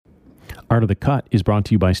Art of the Cut is brought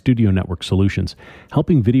to you by Studio Network Solutions,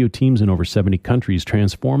 helping video teams in over 70 countries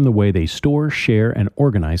transform the way they store, share, and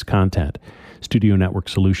organize content. Studio Network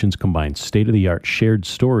Solutions combines state-of-the-art shared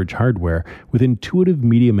storage hardware with intuitive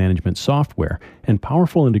media management software and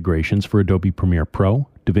powerful integrations for Adobe Premiere Pro,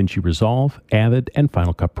 DaVinci Resolve, Avid, and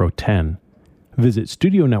Final Cut Pro 10. Visit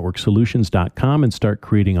StudioNetworkSolutions.com and start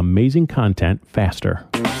creating amazing content faster.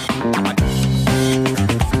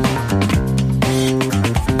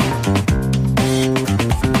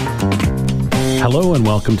 Hello and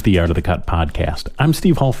welcome to the Art of the Cut podcast. I'm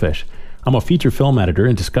Steve Hullfish. I'm a feature film editor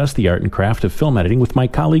and discuss the art and craft of film editing with my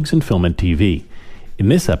colleagues in film and TV. In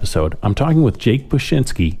this episode, I'm talking with Jake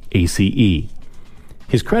Pushinsky, ACE.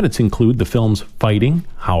 His credits include the films Fighting,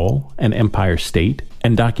 Howl, and Empire State,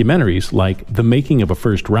 and documentaries like The Making of a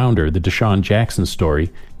First Rounder, the Deshaun Jackson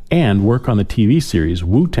Story, and work on the TV series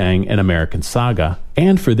Wu-Tang: An American Saga.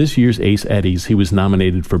 And for this year's Ace Eddies, he was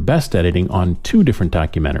nominated for Best Editing on two different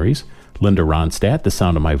documentaries, Linda Ronstadt, The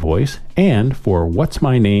Sound of My Voice, and for What's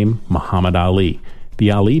My Name, Muhammad Ali.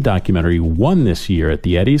 The Ali documentary won this year at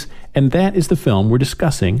the Eddies, and that is the film we're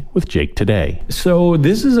discussing with Jake today. So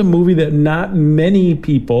this is a movie that not many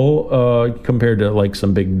people, compared to like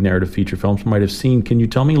some big narrative feature films, might have seen. Can you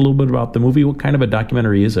tell me a little bit about the movie? What kind of a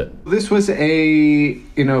documentary is it? This was a,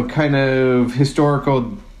 kind of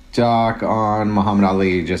historical doc on Muhammad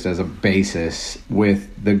Ali just as a basis,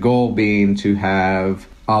 with the goal being to have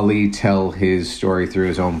Ali tell his story through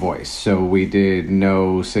his own voice. So we did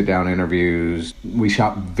no sit-down interviews. We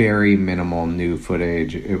shot very minimal new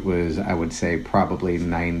footage. It was, I would say, probably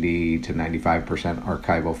 90 to 95%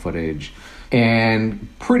 archival footage. And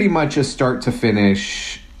pretty much a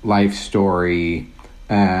start-to-finish life story.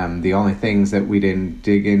 The only things that we didn't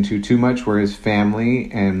dig into too much were his family,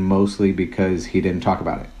 and mostly because he didn't talk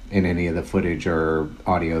about it in any of the footage or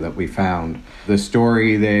audio that we found. The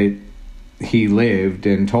story that he lived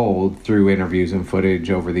and told through interviews and footage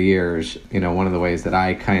over the years. One of the ways that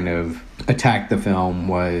I kind of attacked the film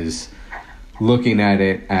was looking at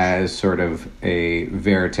it as sort of a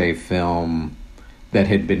verite film that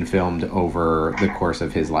had been filmed over the course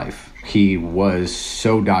of his life. He was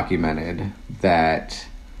so documented that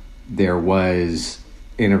there was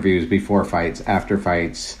interviews before fights, after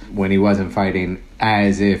fights, when he wasn't fighting,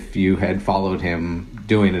 as if you had followed him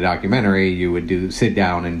doing a documentary, you would sit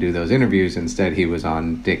down and do those interviews. Instead, he was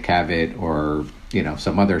on Dick Cavett or,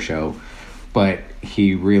 some other show. But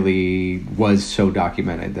he really was so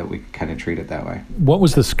documented that we kind of treat it that way. What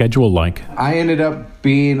was the schedule like? I ended up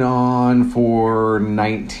being on for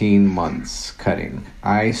 19 months cutting.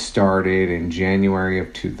 I started in January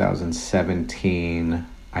of 2017.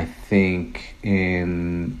 I think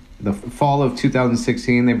in the fall of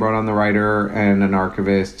 2016, they brought on the writer and an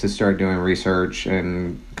archivist to start doing research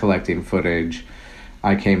and collecting footage.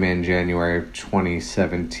 I came in January of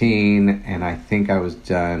 2017, and I think I was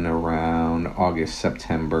done around August,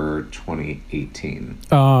 September 2018.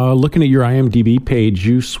 Looking at your IMDb page,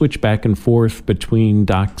 you switch back and forth between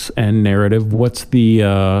docs and narrative. What's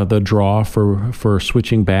the draw for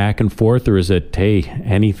switching back and forth, or is it, hey,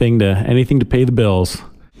 anything to pay the bills?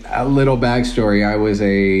 A little backstory.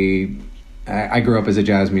 I grew up as a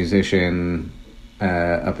jazz musician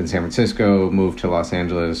up in San Francisco, moved to Los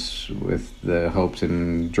Angeles with the hopes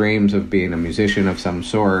and dreams of being a musician of some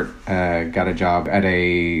sort. Got a job at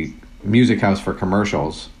a music house for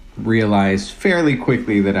commercials. Realized fairly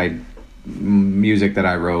quickly that music that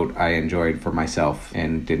I wrote, I enjoyed for myself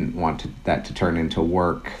and didn't want that to turn into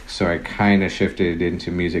work. So I kind of shifted into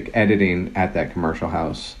music editing at that commercial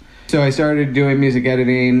house. So I started doing music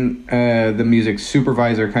editing. The music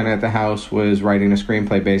supervisor kind of at the house was writing a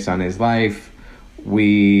screenplay based on his life.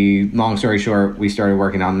 Long story short, we started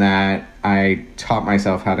working on that. I taught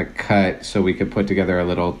myself how to cut so we could put together a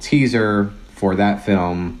little teaser for that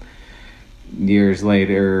film. Years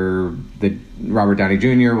later, Robert Downey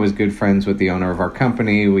Jr. was good friends with the owner of our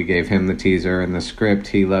company. We gave him the teaser and the script.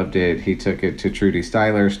 He loved it. He took it to Trudy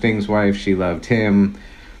Styler, Sting's wife. She loved him.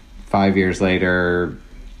 5 years later,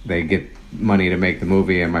 they get money to make the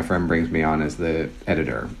movie, and my friend brings me on as the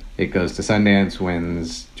editor. It goes to Sundance,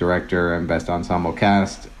 wins director and best ensemble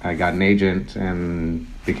cast. I got an agent and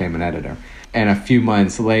became an editor. And a few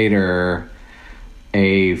months later,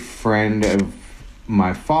 a friend of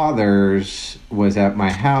my father's was at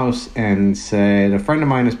my house and said, a friend of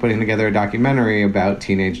mine is putting together a documentary about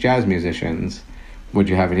teenage jazz musicians. Would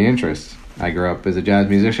you have any interest? I grew up as a jazz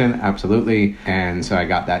musician, absolutely. And so I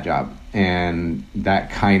got that job. And that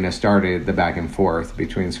kind of started the back and forth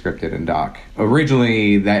between scripted and doc.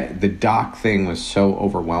 Originally, the doc thing was so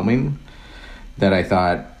overwhelming that I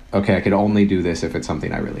thought, okay, I could only do this if it's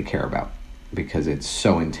something I really care about. because it's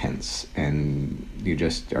so intense and you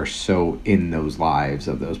just are so in those lives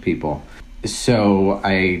of those people. So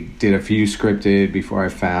I did a few scripted before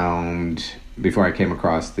I came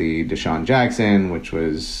across the Deshaun Jackson, which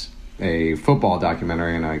was a football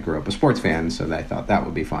documentary, and I grew up a sports fan, so I thought that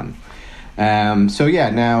would be fun. So yeah,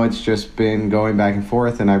 now it's just been going back and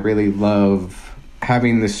forth, and I really love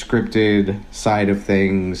having the scripted side of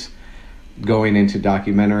things, going into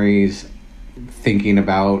documentaries, thinking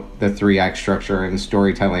about the 3-act structure and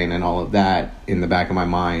storytelling and all of that in the back of my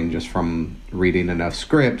mind just from reading enough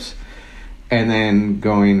scripts, and then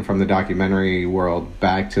going from the documentary world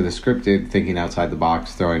back to the scripted, thinking outside the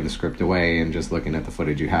box, throwing the script away and just looking at the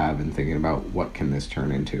footage you have and thinking about what can this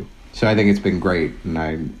turn into. So I think it's been great, and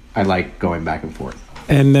I like going back and forth.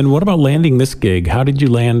 And then what about landing this gig? How did you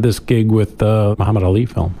land this gig with the Muhammad Ali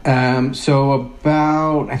film? So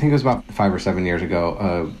I think it was about 5 or 7 years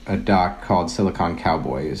ago, a doc called Silicon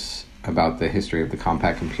Cowboys about the history of the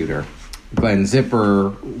compact computer. Glenn Zipper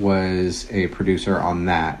was a producer on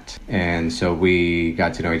that, and so we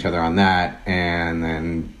got to know each other on that, and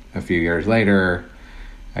then a few years later,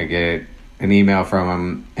 I get an email from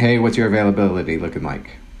him, "Hey, what's your availability looking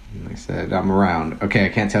like?" And I said, "I'm around." "Okay, I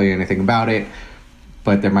can't tell you anything about it,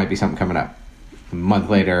 but there might be something coming up." A month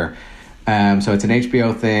later, so it's an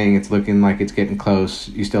HBO thing, it's looking like it's getting close,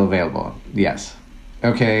 you still available? "Yes."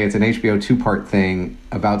 "Okay, it's an HBO 2-part thing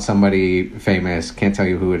about somebody famous, can't tell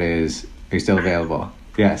you who it is, are you still available?"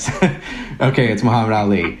 "Yes." "Okay, it's Muhammad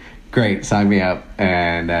Ali. Great, sign me up."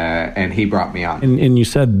 And he brought me on. And you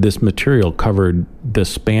said this material covered the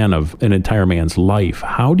span of an entire man's life.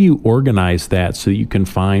 How do you organize that so that you can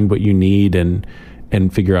find what you need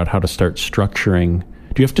and figure out how to start structuring?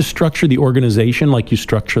 Do you have to structure the organization like you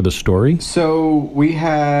structure the story? So I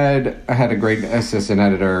had a great assistant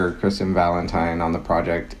editor, Kristen Valentine, on the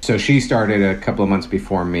project. So she started a couple of months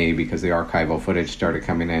before me because the archival footage started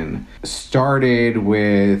coming in. Started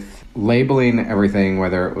with labeling everything,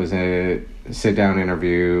 whether it was a sit-down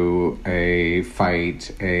interview, a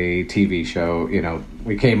fight, a TV show.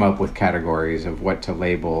 We came up with categories of what to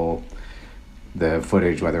label the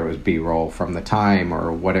footage, whether it was B-roll from the time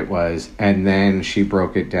or what it was, and then she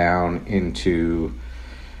broke it down into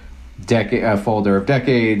a folder of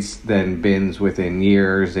decades, then bins within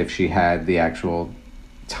years if she had the actual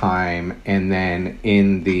time, and then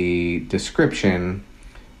in the description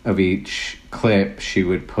of each clip she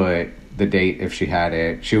would put the date if she had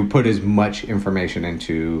it. She would put as much information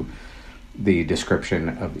into the description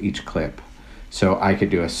of each clip. So I could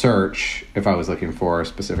do a search if I was looking for a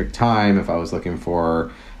specific time, if I was looking for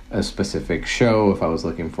a specific show, if I was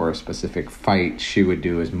looking for a specific fight. She would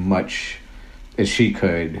do as much as she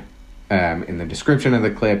could in the description of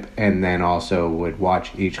the clip, and then also would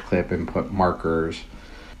watch each clip and put markers.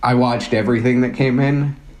 I watched everything that came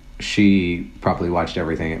in. She probably watched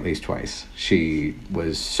everything at least twice. She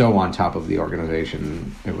was so on top of the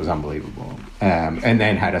organization, it was unbelievable. And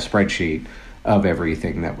then had a spreadsheet of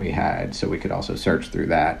everything that we had, so we could also search through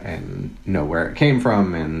that and know where it came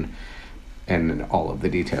from and all of the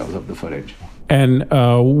details of the footage. And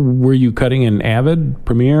were you cutting in Avid,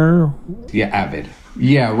 Premiere? Yeah, Avid.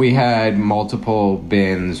 Yeah, we had multiple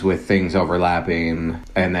bins with things overlapping,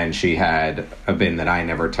 and then she had a bin that I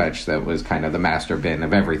never touched that was kind of the master bin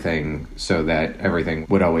of everything, so that everything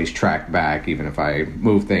would always track back. Even if I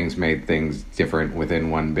moved things, made things different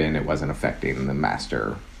within one bin, it wasn't affecting the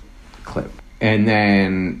master clip. And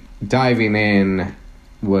then diving in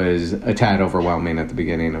was a tad overwhelming at the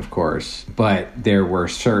beginning, of course, but there were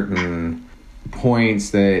certain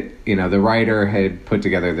points that, the writer had put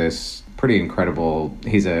together this pretty incredible,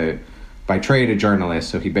 he's by trade a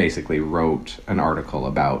journalist, so he basically wrote an article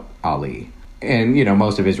about Ali. And,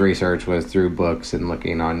 most of his research was through books and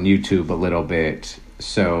looking on YouTube a little bit,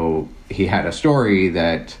 so he had a story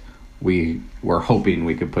that we were hoping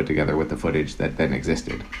we could put together with the footage that then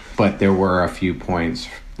existed. But there were a few points,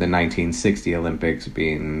 the 1960 Olympics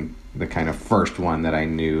being the kind of first one that I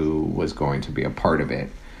knew was going to be a part of it.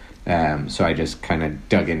 So I just kind of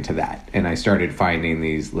dug into that. And I started finding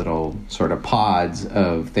these little sort of pods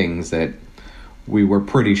of things that we were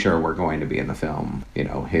pretty sure were going to be in the film.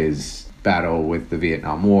 His battle with the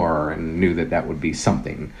Vietnam War, and knew that would be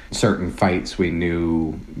something. Certain fights we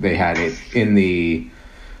knew they had it in the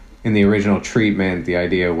original treatment. The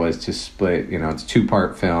idea was to split, it's a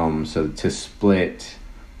 2-part film, so to split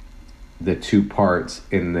the 2 parts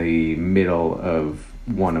in the middle of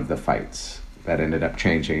one of the fights. That ended up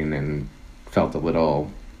changing and felt a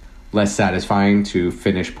little less satisfying to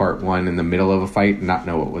finish part one in the middle of a fight and not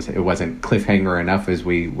know it wasn't cliffhanger enough as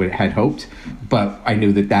we had hoped. But I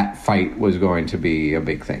knew that fight was going to be a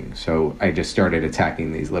big thing. So I just started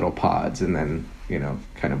attacking these little pods and then,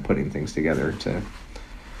 kind of putting things together to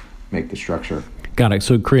make the structure. Got it.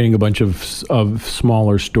 So creating a bunch of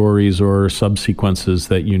smaller stories or subsequences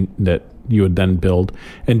that you would then build.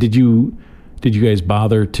 And did you guys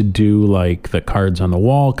bother to do like the cards on the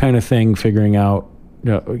wall kind of thing, figuring out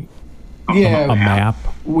a map?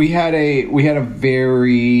 We had a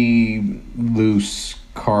very loose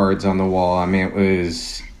cards on the wall. I mean, it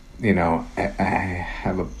was, I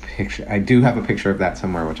have a picture. I do have a picture of that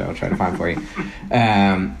somewhere, which I'll try to find for you.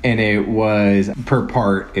 And it was, per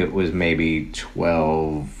part, it was maybe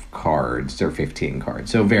 12 cards or 15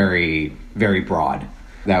 cards. So very, very broad.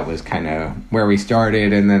 That was kind of where we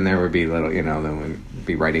started. And then there would be little, then we'd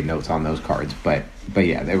be writing notes on those cards. But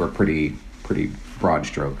yeah, they were pretty broad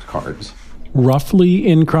strokes cards. Roughly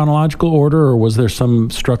in chronological order, or was there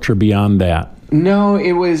some structure beyond that? No,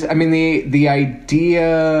 it was, I mean, the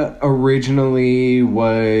idea originally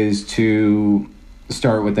was to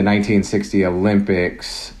start with the 1960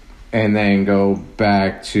 Olympics and then go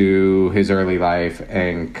back to his early life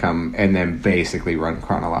and then basically run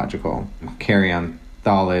chronological. Carrie-Ann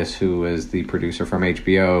Thalis, who was the producer from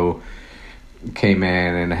HBO, came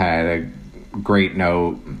in and had a great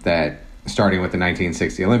note that starting with the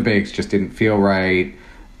 1960 Olympics just didn't feel right.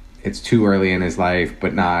 It's too early in his life,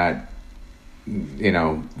 but not,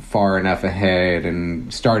 far enough ahead,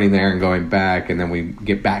 and starting there and going back, and then we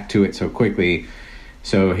get back to it so quickly.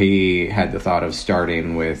 So he had the thought of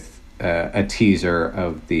starting with a teaser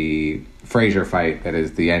of the Frazier fight that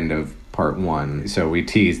is the end of part one. So we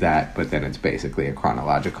tease that, but then it's basically a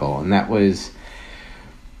chronological. And that was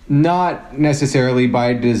not necessarily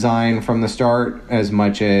by design from the start, as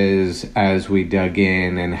much as we dug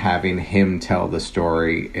in and having him tell the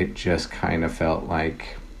story, it just kind of felt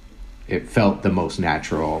like it felt the most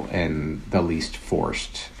natural and the least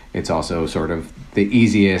forced. It's also sort of the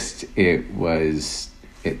easiest. It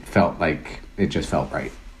felt like it just felt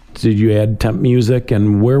right. Did you add temp music,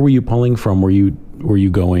 and where were you pulling from? Were you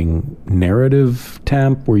going narrative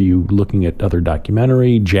temp? Were you looking at other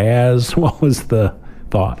documentary, jazz? What was the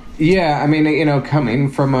thought? Yeah, I mean,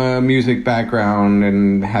 coming from a music background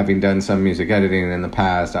and having done some music editing in the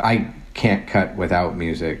past, I can't cut without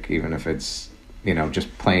music, even if it's,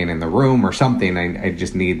 just playing in the room or something. I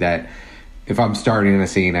just need that. If I'm starting a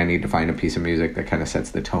scene, I need to find a piece of music that kind of sets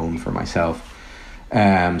the tone for myself.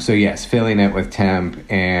 So yes, filling it with temp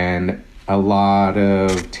and a lot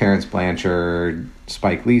of Terrence Blanchard,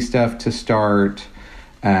 Spike Lee stuff to start.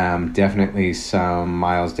 Definitely some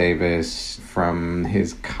Miles Davis from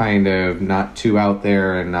his kind of not too out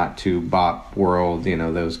there and not too bop world,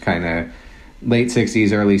 those kind of late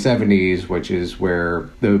 60s, early 70s, which is where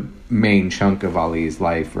the main chunk of Ali's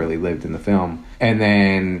life really lived in the film. And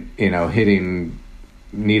then, hitting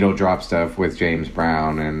needle drop stuff with James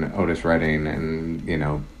Brown and Otis Redding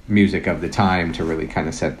and, music of the time to really kind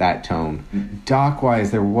of set that tone.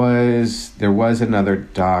 Doc-wise, there was another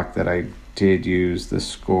doc that I did use the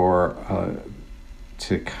score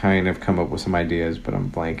to kind of come up with some ideas, but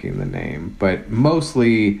I'm blanking the name. But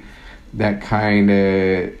mostly that kind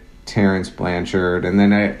of Terrence Blanchard, and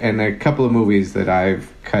then a couple of movies that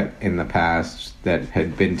I've cut in the past that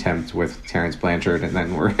had been temped with Terrence Blanchard and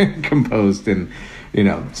then were composed, and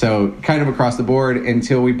so kind of across the board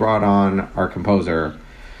until we brought on our composer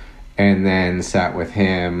and then sat with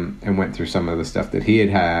him and went through some of the stuff that he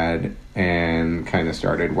had and kind of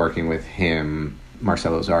started working with him,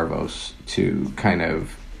 Marcelo Zarvos, to kind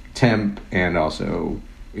of temp and also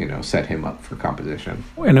set him up for composition.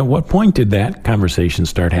 And at what point did that conversation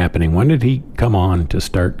start happening? When did he come on to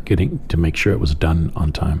start to make sure it was done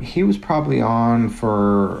on time? He was probably on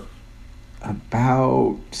for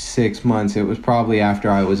about 6 months. It was probably after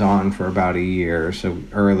I was on for about a year, so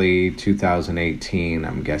early 2018,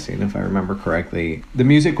 I'm guessing, if I remember correctly. The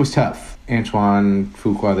music was tough. Antoine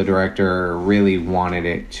Fuqua, the director, really wanted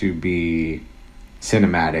it to be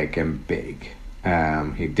cinematic and big.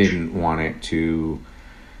 He didn't want it to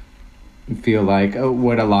feel like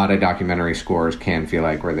what a lot of documentary scores can feel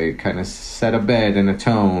like, where they kind of set a bed and a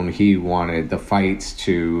tone. He wanted the fights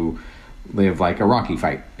to live like a Rocky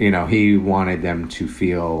fight. He wanted them to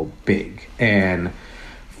feel big, and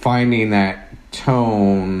finding that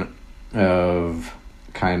tone of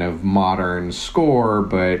kind of modern score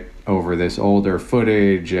but over this older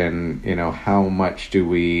footage, and how much do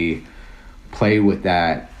we play with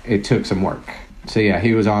that, it took some work. So yeah,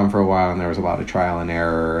 he was on for a while, and there was a lot of trial and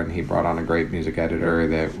error, and he brought on a great music editor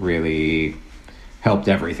that really helped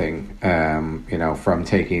everything, from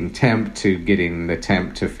taking temp to getting the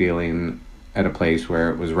temp to feeling at a place where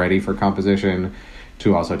it was ready for composition,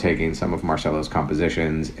 to also taking some of Marcello's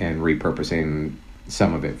compositions and repurposing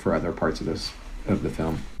some of it for other parts of the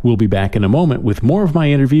film. We'll be back in a moment with more of my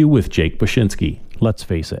interview with Jake Pushinsky. Let's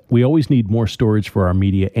face it, we always need more storage for our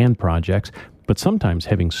media and projects, but sometimes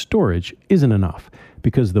having storage isn't enough,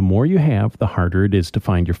 because the more you have, the harder it is to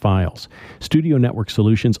find your files. Studio Network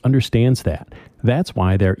Solutions understands that. That's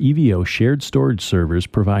why their EVO shared storage servers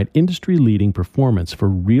provide industry-leading performance for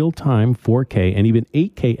real-time 4K and even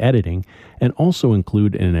 8K editing, and also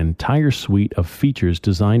include an entire suite of features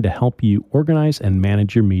designed to help you organize and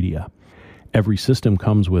manage your media. Every system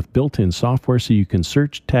comes with built-in software so you can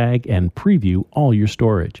search, tag, and preview all your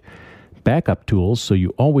storage. Backup tools so you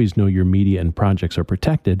always know your media and projects are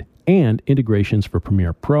protected, and integrations for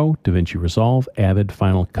Premiere Pro, DaVinci Resolve, Avid,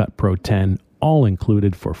 Final Cut Pro 10, all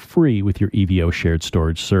included for free with your EVO shared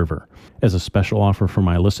storage server. As a special offer for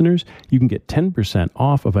my listeners, you can get 10%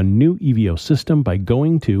 off of a new EVO system by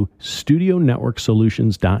going to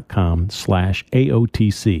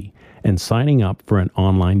studionetworksolutions.com/AOTC and signing up for an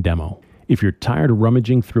online demo. If you're tired of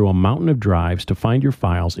rummaging through a mountain of drives to find your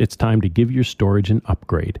files, it's time to give your storage an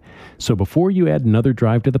upgrade. So before you add another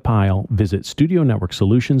drive to the pile, visit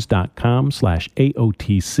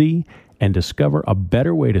studionetworksolutions.com/AOTC and discover a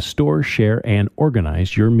better way to store, share, and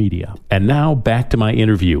organize your media. And now back to my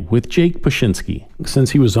interview with Jake Pushinsky.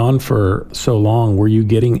 Since he was on for so long, were you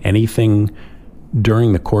getting anything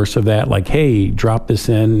during the course of that, like, hey, drop this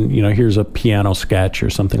in, here's a piano sketch or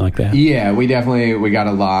something like that? Yeah, we got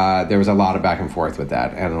a lot. There was a lot of back and forth with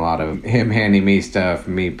that, and a lot of him handing me stuff,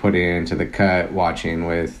 me putting it into the cut, watching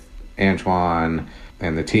with Antoine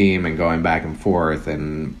and the team, and going back and forth.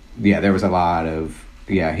 And yeah, there was a lot of,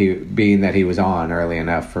 he being that he was on early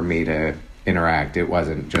enough for me to interact. It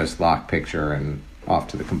wasn't just lock picture and off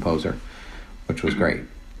to the composer, which was great.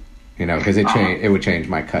 Because it would change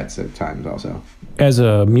my cuts at times also. As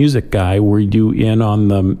a music guy, were you in on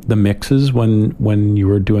the mixes when you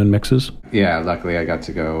were doing mixes? Yeah, luckily I got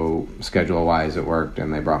to go schedule-wise. It worked,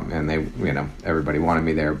 and everybody wanted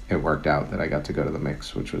me there. It worked out that I got to go to the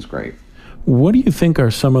mix, which was great. What do you think are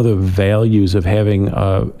some of the values of having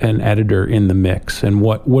an editor in the mix, and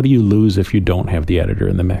what do you lose if you don't have the editor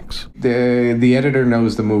in the mix? The editor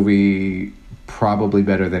knows the movie probably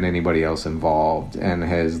better than anybody else involved, and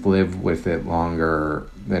has lived with it longer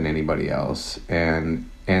than anybody else, and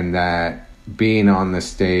that being on the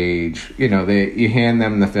stage, you hand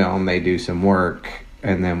them the film, they do some work,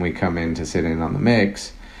 and then we come in to sit in on the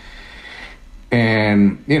mix,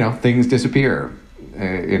 and things disappear,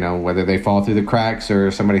 whether they fall through the cracks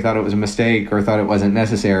or somebody thought it was a mistake or thought it wasn't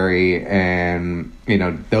necessary. And,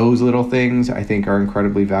 those little things I think are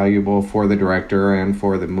incredibly valuable for the director and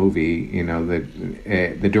for the movie.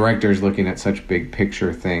 The director's looking at such big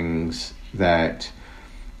picture things, that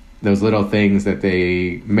those little things that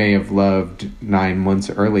they may have loved 9 months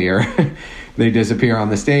earlier, they disappear on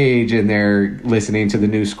the stage, and they're listening to the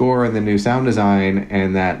new score and the new sound design,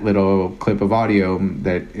 and that little clip of audio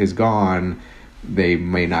that is gone, they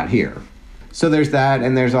may not hear. So there's that,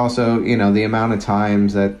 and there's also, the amount of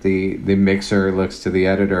times that the mixer looks to the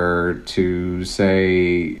editor to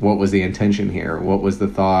say, what was the intention here? What was the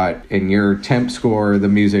thought? In your temp score, the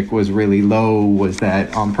music was really low. Was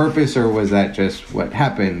that on purpose, or was that just what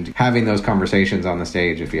happened? Having those conversations on the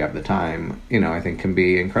stage, if you have the time, I think can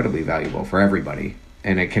be incredibly valuable for everybody.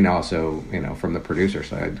 And it can also, from the producer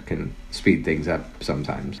side, can speed things up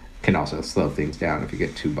sometimes. Can also slow things down if you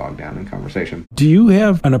get too bogged down in conversation. Do you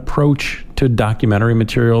have an approach to documentary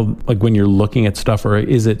material, like when you're looking at stuff, or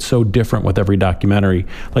is it so different with every documentary?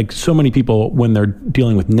 Like, so many people, when they're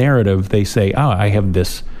dealing with narrative, they say, I have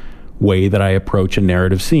this way that I approach a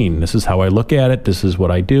narrative scene. This is how I look at it. This is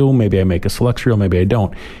what I do. Maybe I make a select reel, maybe I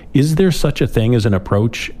don't. Is there such a thing as an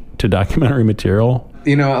approach to documentary material?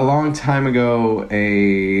 A long time ago,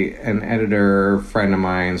 an editor friend of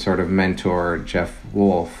mine, sort of mentor, Jeff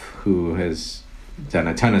Wolf, who has done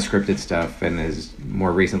a ton of scripted stuff and has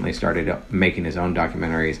more recently started making his own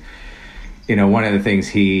documentaries. One of the things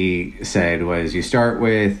he said was, you start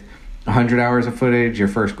with 100 hours of footage. Your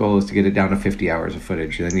first goal is to get it down to 50 hours of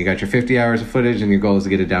footage. And then you got your 50 hours of footage, and your goal is to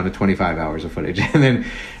get it down to 25 hours of footage. And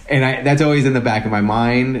that's always in the back of my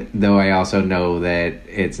mind, though I also know that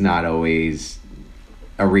it's not always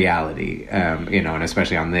a reality. And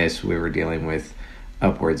especially on this, we were dealing with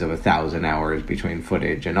upwards of 1,000 hours between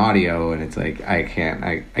footage and audio, and it's like I can't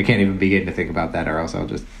even begin to think about that, or else I'll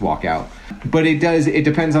just walk out. But it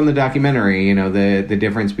depends on the documentary. The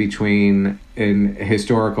difference between an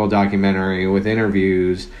historical documentary with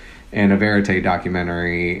interviews and a verite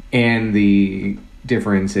documentary, and the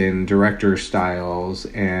difference in director styles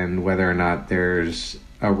and whether or not there's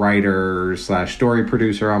a writer slash story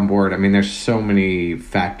producer on board. I mean, there's so many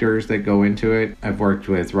factors that go into it. I've worked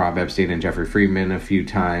with Rob Epstein and Jeffrey Friedman a few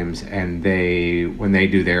times, and when they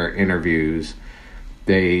do their interviews,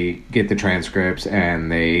 they get the transcripts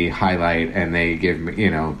and they highlight and they give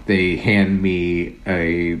me, they hand me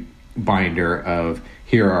a binder of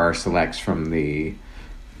here are our selects from the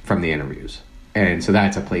interviews. And so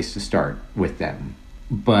that's a place to start with them.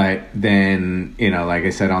 But then, like I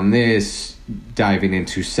said, on this, diving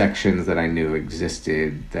into sections that I knew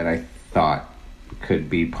existed that I thought could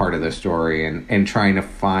be part of the story, and trying to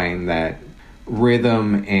find that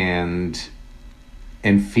rhythm and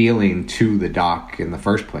feeling to the doc in the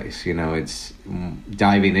first place. It's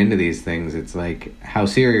diving into these things. It's like, how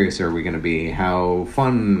serious are we going to be? How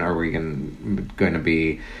fun are we going to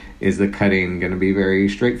be? Is the cutting going to be very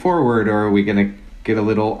straightforward, or are we going to get a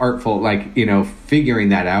little artful? Like, figuring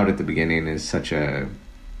that out at the beginning is such a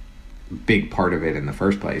big part of it in the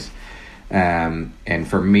first place. And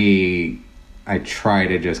for me, I try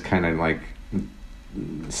to just kind of like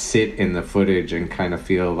sit in the footage and kind of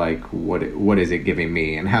feel like, what is it giving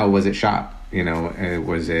me, and how was it shot?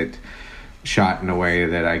 Was it shot in a way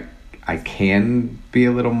that I can be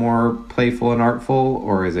a little more playful and artful,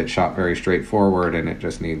 or is it shot very straightforward and it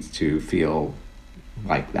just needs to feel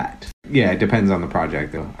like that? Yeah, it depends on the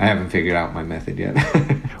project, though. I haven't figured out my method yet.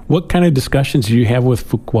 What kind of discussions do you have with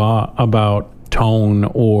Fuqua about tone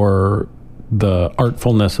or the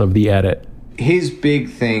artfulness of the edit? His big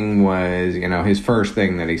thing was, his first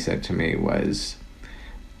thing that he said to me was,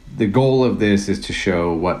 the goal of this is to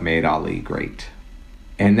show what made Ali great.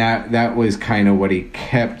 And that was kind of what he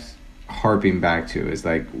kept harping back to, is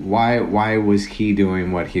like, why was he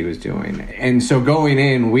doing what he was doing? And so going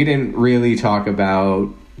in, we didn't really talk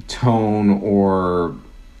about tone or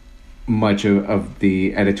much of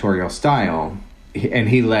the editorial style, and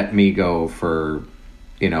he let me go for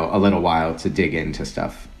a little while to dig into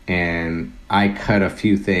stuff, and I cut a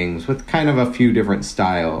few things with kind of a few different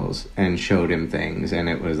styles and showed him things, and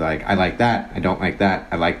it was like, I like that, I don't like that,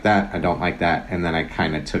 I like that, I don't like that, and then I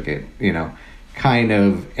kind of took it, kind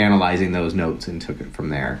of analyzing those notes and took it from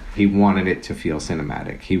there. He wanted it to feel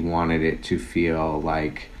cinematic. He wanted it to feel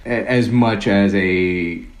like as much as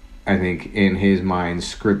I think in his mind,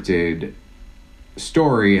 scripted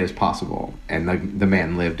story as possible. And the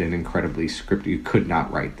man lived an incredibly scripted. You could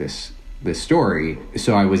not write this story.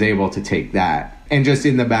 So I was able to take that, and just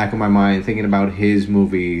in the back of my mind, thinking about his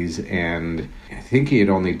movies, and I think he had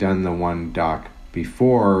only done the one doc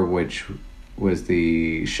before, which was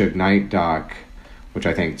the Suge Knight doc, which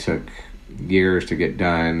I think took years to get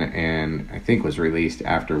done, and I think was released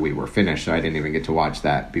after we were finished, so I didn't even get to watch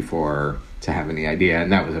that before to have any idea.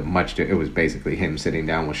 And that was it was basically him sitting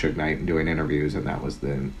down with Suge Knight and doing interviews, and that was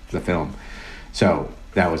the film. So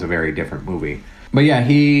that was a very different movie. But yeah,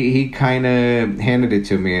 he kind of handed it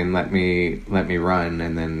to me and let me run,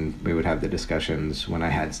 and then we would have the discussions when I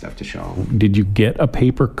had stuff to show. Did you get a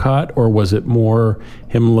paper cut, or was it more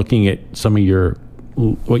him looking at some of your,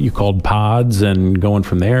 what you called pods, and going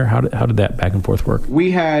from there? How did that back and forth work?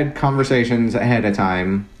 We had conversations ahead of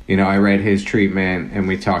time. I read his treatment and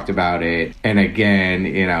we talked about it. And again,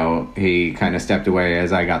 he kind of stepped away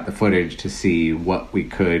as I got the footage to see what we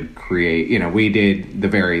could create. We did the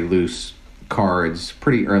very loose cards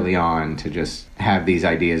pretty early on to just have these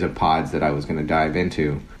ideas of pods that I was going to dive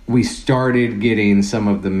into. We started getting some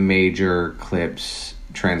of the major clips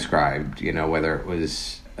transcribed, whether it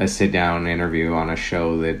was a sit-down interview on a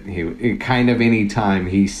show that any time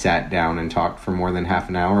he sat down and talked for more than half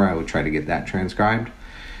an hour, I would try to get that transcribed.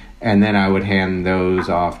 And then I would hand those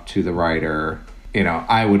off to the writer.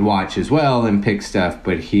 I would watch as well and pick stuff,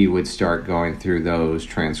 but he would start going through those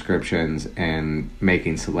transcriptions and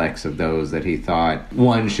making selects of those that he thought,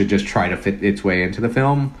 one, should just try to fit its way into the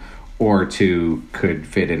film, or two, could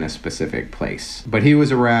fit in a specific place. But he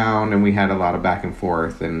was around, and we had a lot of back and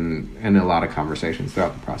forth and a lot of conversations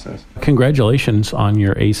throughout the process. Congratulations on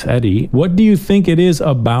your Ace Eddie. What do you think it is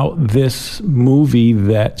about this movie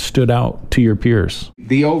that stood out to your peers?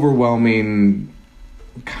 The overwhelming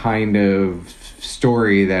kind of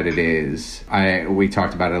story that it is. We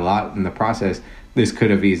talked about it a lot in the process. This could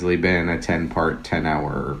have easily been a 10-part,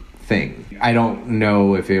 10-hour thing. I don't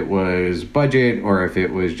know if it was budget or if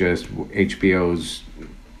it was just HBO's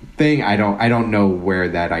thing. I don't know where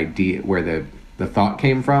that idea, where the thought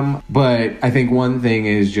came from. But I think one thing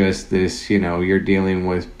is just this, you're dealing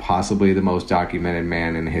with possibly the most documented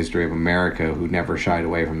man in the history of America who never shied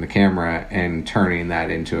away from the camera, and turning that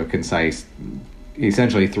into a concise,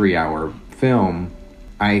 essentially 3-hour film.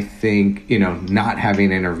 I think, not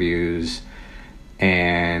having interviews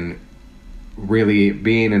and really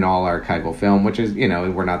being an all archival film, which is,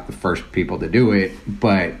 we're not the first people to do it,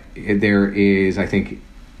 but there is, I think,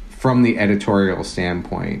 from the editorial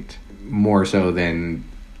standpoint, more so than,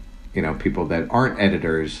 people that aren't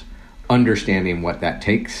editors, understanding what that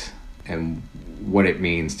takes and what it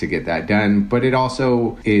means to get that done. But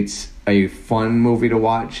it's a fun movie to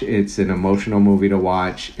watch. It's an emotional movie to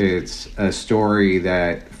watch. It's a story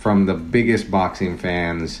that, from the biggest boxing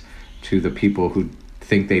fans to the people who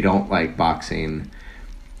think they don't like boxing,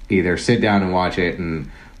 either sit down and watch it and,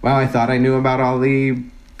 well, I thought I knew about Ali,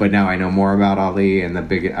 but now I know more about Ali. And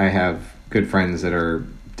I have good friends that are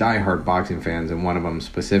diehard boxing fans, and one of them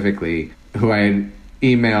specifically, who I had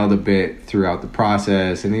emailed a bit throughout the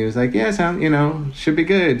process, and he was like, yeah, should be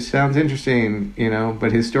good, sounds interesting,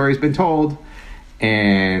 but his story's been told.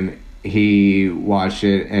 And he watched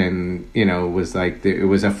it and, was like, it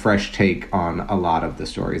was a fresh take on a lot of the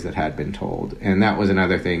stories that had been told. And that was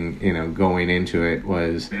another thing, going into it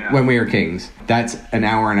was, When We Were Kings, that's an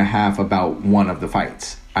hour and a half about one of the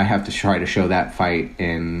fights. I have to try to show that fight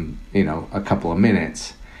in, a couple of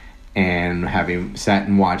minutes. And having sat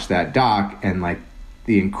and watched that doc and like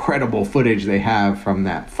the incredible footage they have from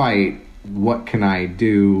that fight, what can I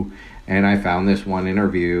do? And I found this one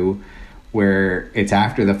interview where it's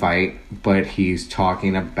after the fight, but he's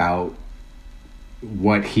talking about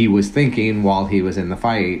what he was thinking while he was in the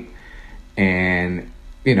fight. And,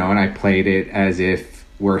 and I played it as if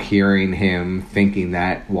we're hearing him thinking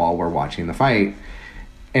that while we're watching the fight.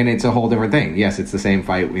 And it's a whole different thing. Yes, it's the same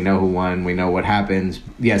fight. We know who won. We know what happens.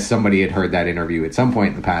 Yes, somebody had heard that interview at some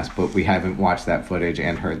point in the past, but we haven't watched that footage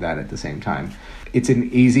and heard that at the same time. It's an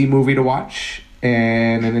easy movie to watch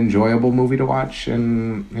and an enjoyable movie to watch.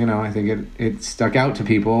 And, I think it stuck out to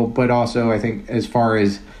people. But also, I think as far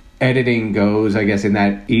as editing goes, I guess in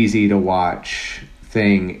that easy to watch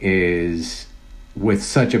thing is, with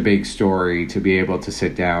such a big story, to be able to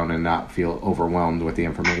sit down and not feel overwhelmed with the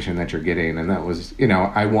information that you're getting. And that was,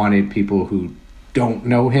 I wanted people who don't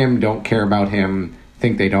know him, don't care about him,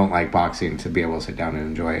 think they don't like boxing, to be able to sit down and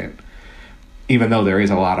enjoy it, even though there is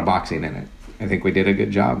a lot of boxing in it. I think we did a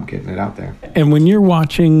good job getting it out there. And when you're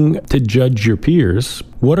watching to judge your peers,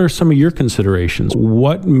 what are some of your considerations?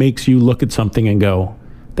 What makes you look at something and go,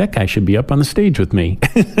 that guy should be up on the stage with me?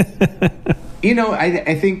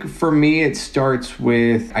 I think for me it starts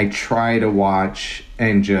with, I try to watch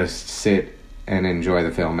and just sit and enjoy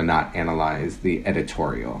the film and not analyze the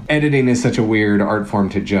editorial. Editing is such a weird art form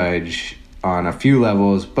to judge on a few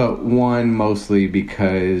levels, but one mostly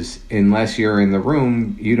because unless you're in the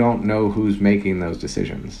room, you don't know who's making those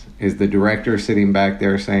decisions. Is the director sitting back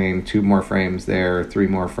there saying 2 more frames there, 3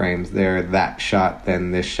 more frames there, that shot,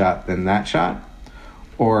 then this shot, then that shot?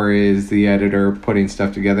 Or is the editor putting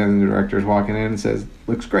stuff together and the director's walking in and says,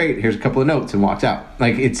 looks great, here's a couple of notes, and walks out?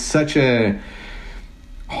 Like, it's such a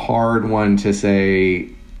hard one to say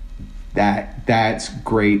that that's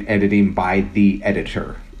great editing by the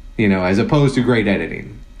editor, as opposed to great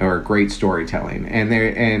editing or great storytelling.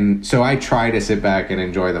 And so I try to sit back and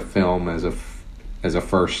enjoy the film as a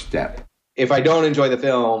first step. If I don't enjoy the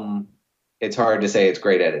film, it's hard to say it's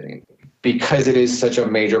great editing, because it is such a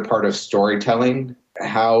major part of storytelling.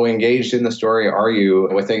 How engaged in the story are you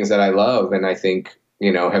with things that I love? And I think,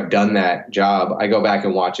 have done that job. I go back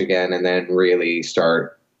and watch again and then really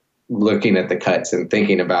start looking at the cuts and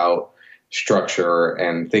thinking about structure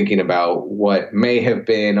and thinking about what may have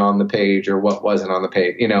been on the page or what wasn't on the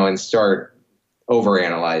page, and start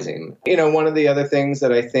overanalyzing. One of the other things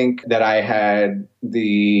that I think that I had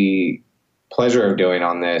the pleasure of doing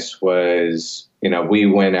on this was, we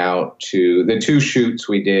went out to the 2 shoots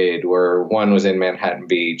we did, where one was in Manhattan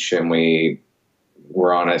Beach, and we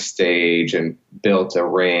were on a stage and built a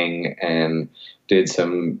ring and did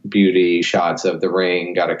some beauty shots of the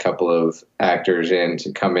ring, got a couple of actors in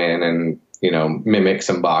to come in and, mimic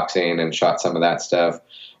some boxing, and shot some of that stuff.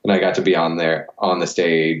 And I got to be on the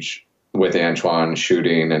stage with Antoine,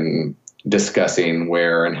 shooting and discussing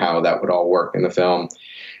where and how that would all work in the film.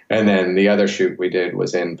 And then the other shoot we did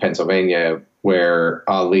was in Pennsylvania, where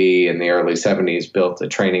Ali in the early 70s built a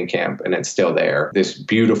training camp, and it's still there. This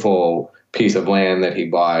beautiful piece of land that he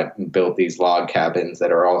bought and built these log cabins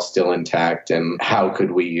that are all still intact. And how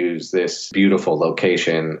could we use this beautiful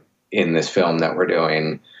location in this film that we're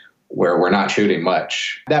doing, where we're not shooting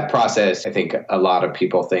much? That process, I think a lot of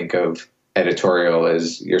people think of editorial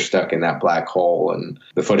as you're stuck in that black hole and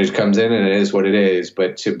the footage comes in and it is what it is.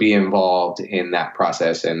 But to be involved in that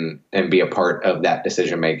process and be a part of that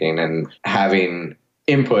decision making and having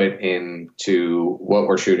input into what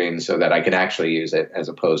we're shooting so that I can actually use it, as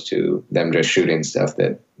opposed to them just shooting stuff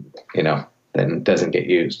that, then doesn't get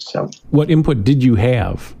used. So what input did you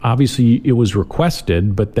have? Obviously it was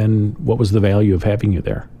requested, but then what was the value of having you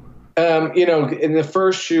there? In the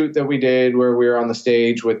first shoot that we did where we were on the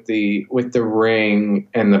stage with the ring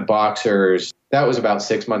and the boxers, that was about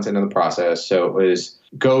 6 months into the process. So it was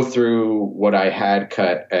go through what I had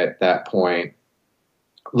cut at that point,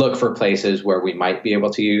 look for places where we might be able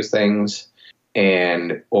to use things,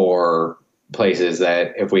 and or places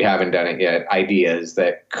that, if we haven't done it yet, ideas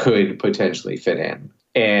that could potentially fit in.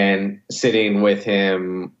 And sitting with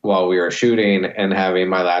him while we were shooting and having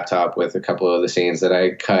my laptop with a couple of the scenes that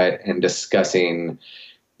I cut and discussing,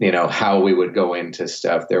 how we would go into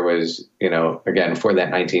stuff. There was, again, for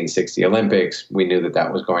that 1960 Olympics, we knew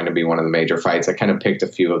that was going to be one of the major fights. I kind of picked a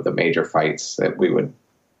few of the major fights that we would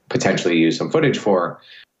potentially use some footage for.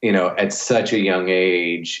 At such a young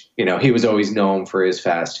age, he was always known for his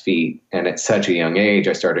fast feet. And at such a young age,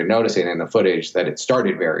 I started noticing in the footage that it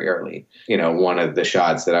started very early. One of the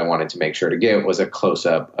shots that I wanted to make sure to get was a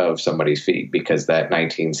close-up of somebody's feet, because that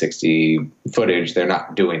 1960 footage, they're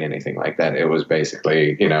not doing anything like that. It was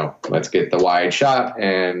basically, let's get the wide shot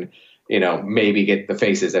and, maybe get the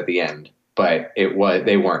faces at the end. But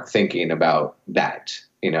they weren't thinking about that.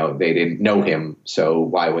 They didn't know him, so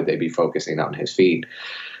why would they be focusing on his feet?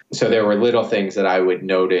 So there were little things that I would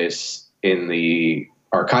notice in the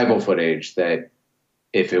archival footage that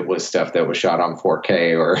if it was stuff that was shot on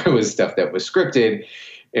 4K or it was stuff that was scripted,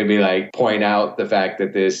 it'd be like point out the fact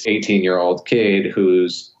that this 18-year-old kid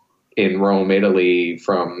who's in Rome, Italy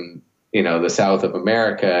from, the south of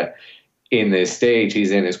America, in this stage,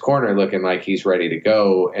 he's in his corner looking like he's ready to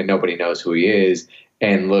go and nobody knows who he is.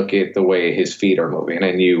 And look at the way his feet are moving.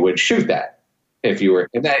 And you would shoot that if you were,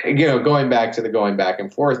 and that, going back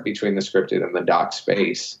and forth between the scripted and the doc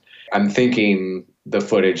space. I'm thinking the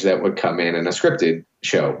footage that would come in a scripted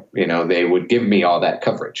show, they would give me all that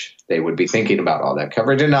coverage. They would be thinking about all that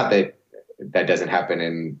coverage. And not that that doesn't happen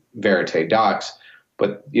in verite docs,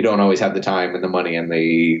 but you don't always have the time and the money and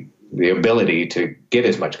the ability to get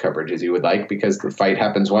as much coverage as you would like, because the fight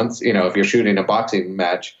happens once. If you're shooting a boxing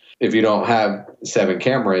match, if you don't have 7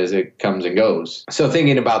 cameras, it comes and goes. So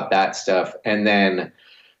thinking about that stuff. And then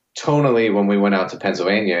tonally, when we went out to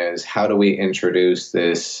Pennsylvania, is how do we introduce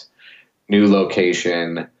this new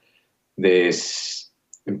location, this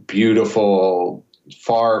beautiful,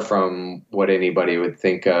 far from what anybody would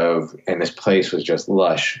think of. And this place was just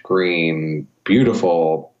lush, green,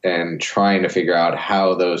 beautiful, and trying to figure out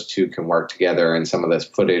how those two can work together. And some of this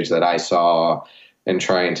footage that I saw, and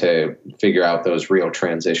trying to figure out those real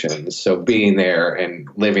transitions. So being there and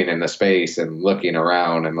living in the space and looking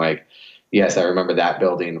around and like, yes, I remember that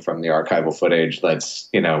building from the archival footage. Let's,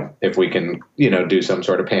 if we can, do some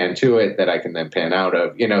sort of pan to it that I can then pan out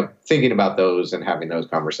of, thinking about those and having those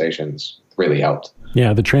conversations really helped.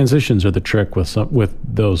 Yeah. The transitions are the trick with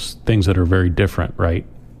those things that are very different, right?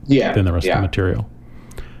 Yeah. Than the rest of the material.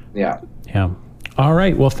 Yeah. Yeah. All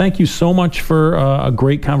right. Well, thank you so much for a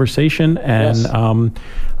great conversation, and yes.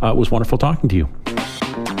 It was wonderful talking to you.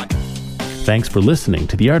 Thanks for listening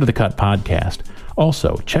to the Art of the Cut podcast.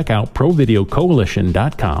 Also, check out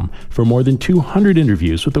ProVideoCoalition.com for more than 200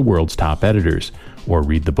 interviews with the world's top editors, or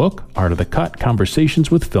read the book, Art of the Cut,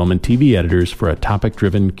 Conversations with Film and TV Editors for a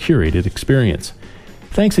topic-driven, curated experience.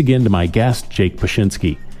 Thanks again to my guest, Jake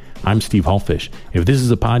Pushinsky. I'm Steve Hullfish. If this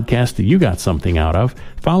is a podcast that you got something out of,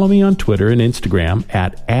 follow me on Twitter and Instagram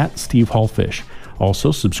at Steve Hullfish.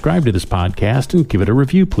 Also, subscribe to this podcast and give it a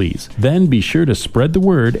review, please. Then be sure to spread the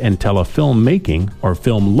word and tell a film-making or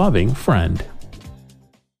film-loving friend.